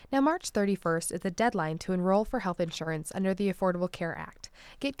Now, March 31st is the deadline to enroll for health insurance under the Affordable Care Act.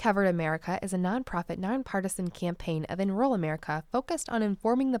 Get Covered America is a nonprofit, nonpartisan campaign of Enroll America focused on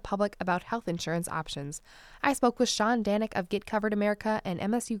informing the public about health insurance options. I spoke with Sean Danek of Get Covered America and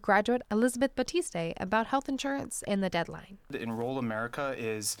MSU graduate Elizabeth Batiste about health insurance and the deadline. Enroll America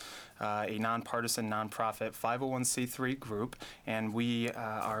is a nonpartisan, nonprofit 501c3 group, and we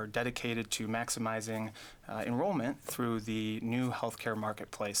are dedicated to maximizing enrollment through the new healthcare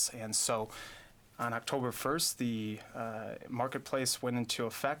marketplace. And so on October 1st, the marketplace went into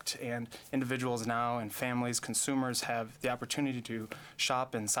effect, and individuals now and families, consumers have the opportunity to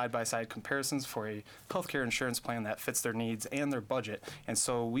shop in side-by-side comparisons for a healthcare insurance plan that fits their needs and their budget. And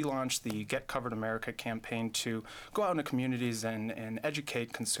so we launched the Get Covered America campaign to go out into communities and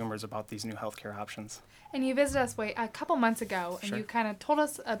educate consumers about these new healthcare options. And you visited us a couple months ago, and Sure. you kind of told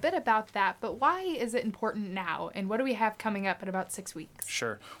us a bit about that, but why is it important now, and what do we have coming up in about 6 weeks?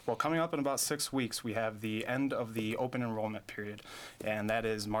 Sure. Well, coming up in about 6 weeks, we have the end of the open enrollment period, and that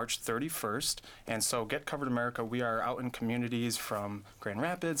is March 31st. And so Get Covered America, we are out in communities from Grand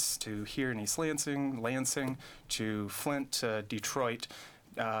Rapids to here in East Lansing to Flint to Detroit,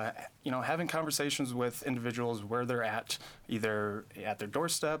 having conversations with individuals where they're at, either at their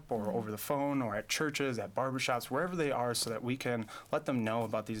doorstep or over the phone or at churches, at barbershops, wherever they are, so that we can let them know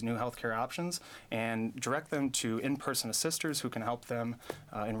about these new healthcare options and direct them to in-person assisters who can help them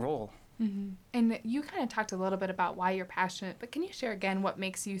enroll. Mm-hmm. And you kind of talked a little bit about why you're passionate, but can you share again what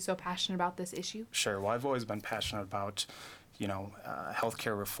makes you so passionate about this issue? Sure. Well, I've always been passionate about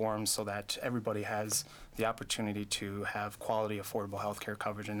healthcare reform so that everybody has the opportunity to have quality, affordable healthcare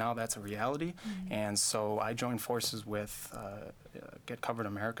coverage, and now that's a reality. Mm-hmm. And so I joined forces with Get Covered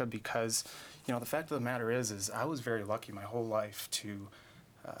America because, the fact of the matter is I was very lucky my whole life to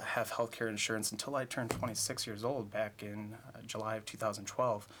have healthcare insurance until I turned 26 years old back in July of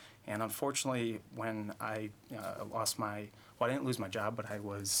 2012. And unfortunately, when I I didn't lose my job, but I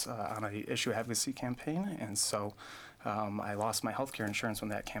was on an issue advocacy campaign, and so I lost my healthcare insurance when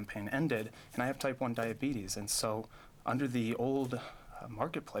that campaign ended, and I have type 1 diabetes. And so under the old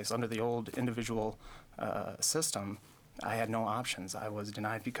marketplace, under the old individual system, I had no options. I was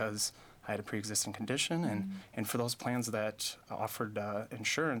denied because I had a pre-existing condition, and for those plans that offered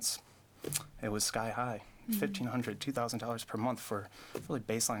insurance, it was sky high. $1,500, $2,000 per month for really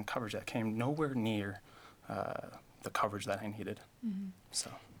baseline coverage that came nowhere near the coverage that I needed. Mm-hmm.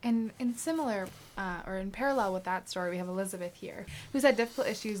 So. And in similar, or in parallel with that story, we have Elizabeth here, who's had difficult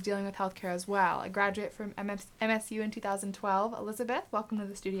issues dealing with healthcare as well. A graduate from MSU in 2012. Elizabeth, welcome to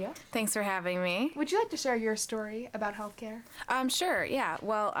the studio. Thanks for having me. Would you like to share your story about healthcare? Sure, yeah.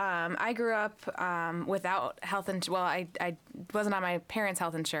 Well, I grew up without health insurance. Well, I wasn't on my parents'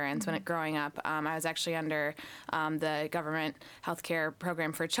 health insurance growing up. I was actually under the government healthcare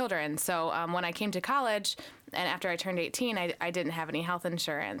program for children. So when I came to college, and after I turned 18, I didn't have any health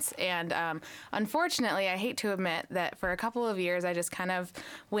insurance. And unfortunately, I hate to admit that for a couple of years, I just kind of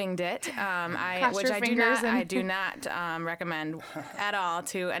winged it, I do not recommend at all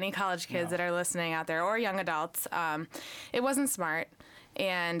to any college kids that are listening out there or young adults. It wasn't smart.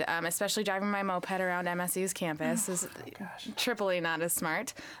 And especially driving my moped around MSU's campus is triply not as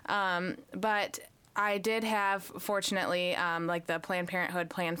smart. But I did have, fortunately, like the Planned Parenthood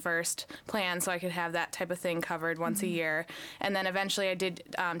Plan First plan, so I could have that type of thing covered once a year. And then eventually I did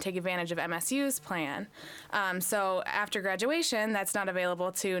take advantage of MSU's plan. So after graduation, that's not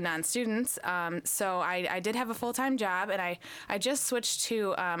available to non-students. So I did have a full-time job, and I just switched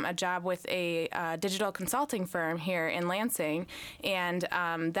to a job with a digital consulting firm here in Lansing. And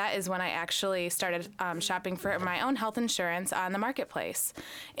that is when I actually started shopping for my own health insurance on the marketplace.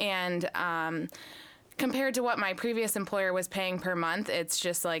 And compared to what my previous employer was paying per month, it's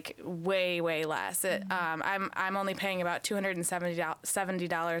just like way, way less. I'm only paying about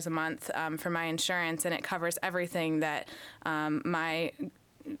 $270 a month for my insurance, and it covers everything that my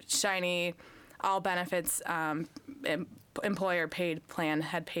shiny, all benefits employer paid plan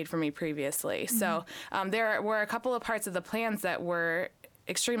had paid for me previously. So there were a couple of parts of the plans that were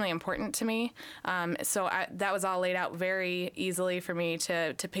extremely important to me. So that was all laid out very easily for me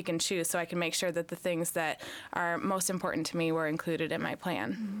to pick and choose, so I can make sure that the things that are most important to me were included in my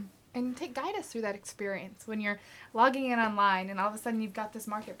plan. Mm-hmm. And guide us through that experience when you're logging in online and all of a sudden you've got this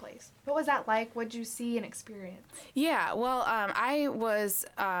marketplace. What was that like? What did you see and experience? Yeah, well, I was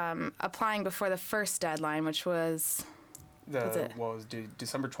applying before the first deadline, which was Was it?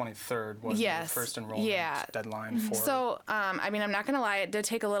 December 23rd was Yes. the first enrollment Yeah. deadline for. So, I mean, I'm not going to lie, it did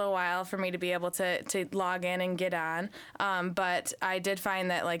take a little while for me to be able to log in and get on. But I did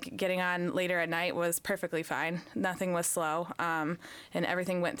find that, like, getting on later at night was perfectly fine. Nothing was slow, and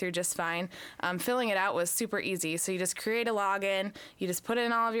everything went through just fine. Filling it out was super easy. So you just create a login, you just put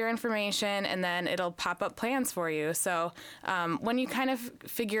in all of your information, and then it'll pop up plans for you. So when you kind of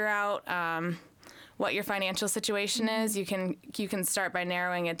figure out what your financial situation is, you can start by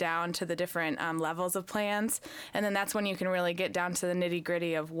narrowing it down to the different levels of plans, and then that's when you can really get down to the nitty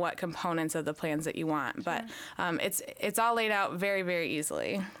gritty of what components of the plans that you want. But it's all laid out very, very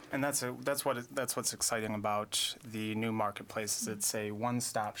easily. And that's what's exciting about the new marketplace. Is it's a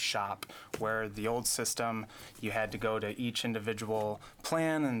one-stop shop where the old system you had to go to each individual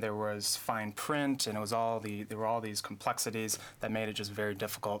plan, and there was fine print, and there were all these complexities that made it just very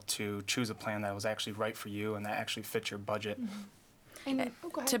difficult to choose a plan that was actually right for you and that actually fit your budget. And, go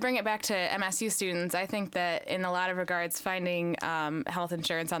ahead. To bring it back to MSU students, I think that in a lot of regards, finding health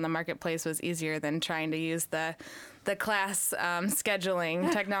insurance on the marketplace was easier than trying to use the class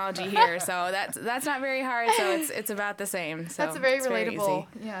scheduling technology here. So that's not very hard. So it's about the same. So That's a very it's relatable,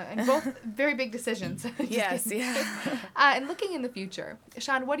 Very easy. and both very big decisions. Yes, yeah. And looking in the future,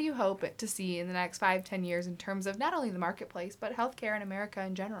 Sean, what do you hope to see in the next 5-10 years in terms of not only the marketplace, but healthcare in America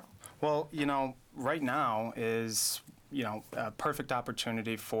in general? Well, right now is, a perfect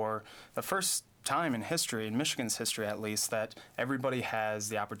opportunity for the first time in history, in Michigan's history at least, that everybody has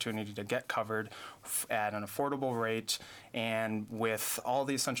the opportunity to get covered at an affordable rate and with all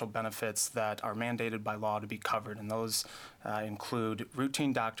the essential benefits that are mandated by law to be covered. And those include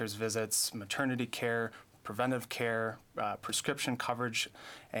routine doctor's visits, maternity care, preventive care, prescription coverage,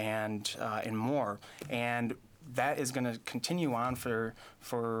 and more. And that is going to continue on for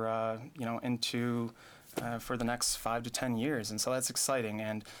the next 5 to 10 years, and so that's exciting.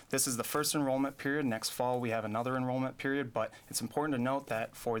 And this is the first enrollment period. Next fall we have another enrollment period, but it's important to note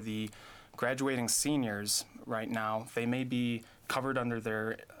that for the graduating seniors right now, they may be covered under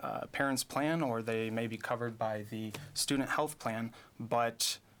their parents' plan, or they may be covered by the student health plan,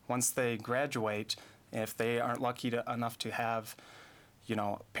 but once they graduate, if they aren't lucky enough to have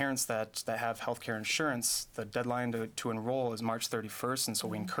parents that have healthcare insurance, the deadline to enroll is March 31st, and so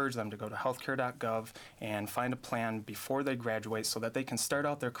we encourage them to go to healthcare.gov and find a plan before they graduate so that they can start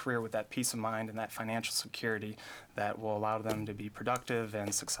out their career with that peace of mind and that financial security that will allow them to be productive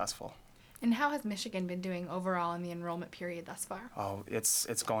and successful. And how has Michigan been doing overall in the enrollment period thus far? Oh, it's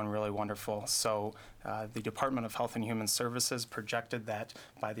going really wonderful. So the Department of Health and Human Services projected that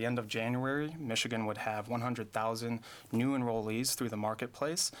by the end of January, Michigan would have 100,000 new enrollees through the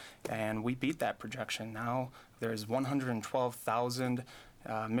marketplace, and we beat that projection. Now there's 112,000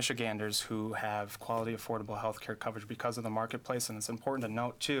 Michiganders who have quality, affordable health care coverage because of the marketplace. And it's important to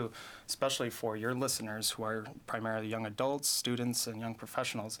note, too, especially for your listeners who are primarily young adults, students, and young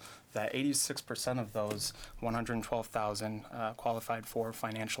professionals, that 86% of those 112,000 qualified for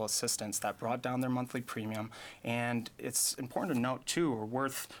financial assistance. That brought down their monthly premium. And it's important to note, too, or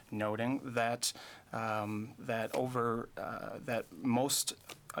worth noting, that that most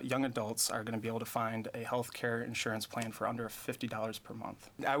young adults are going to be able to find a health care insurance plan for under $50 per month.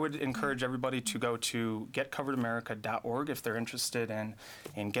 I would encourage everybody to go to getcoveredamerica.org if they're interested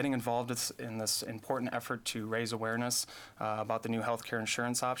in getting involved in this important effort to raise awareness about the new health care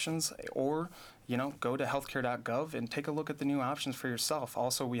insurance options, or go to healthcare.gov and take a look at the new options for yourself.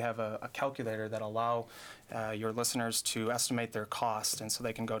 Also, we have a calculator that allow your listeners to estimate their cost, and so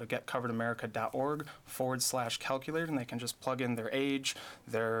they can go to getcoveredamerica.org/calculator, and they can just plug in their age,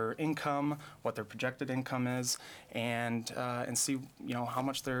 their income, what their projected income is, and see how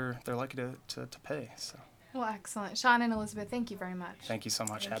much they're likely to pay. So. Well, excellent. Sean and Elizabeth, thank you very much. Thank you so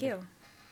much, Thank Abby. you.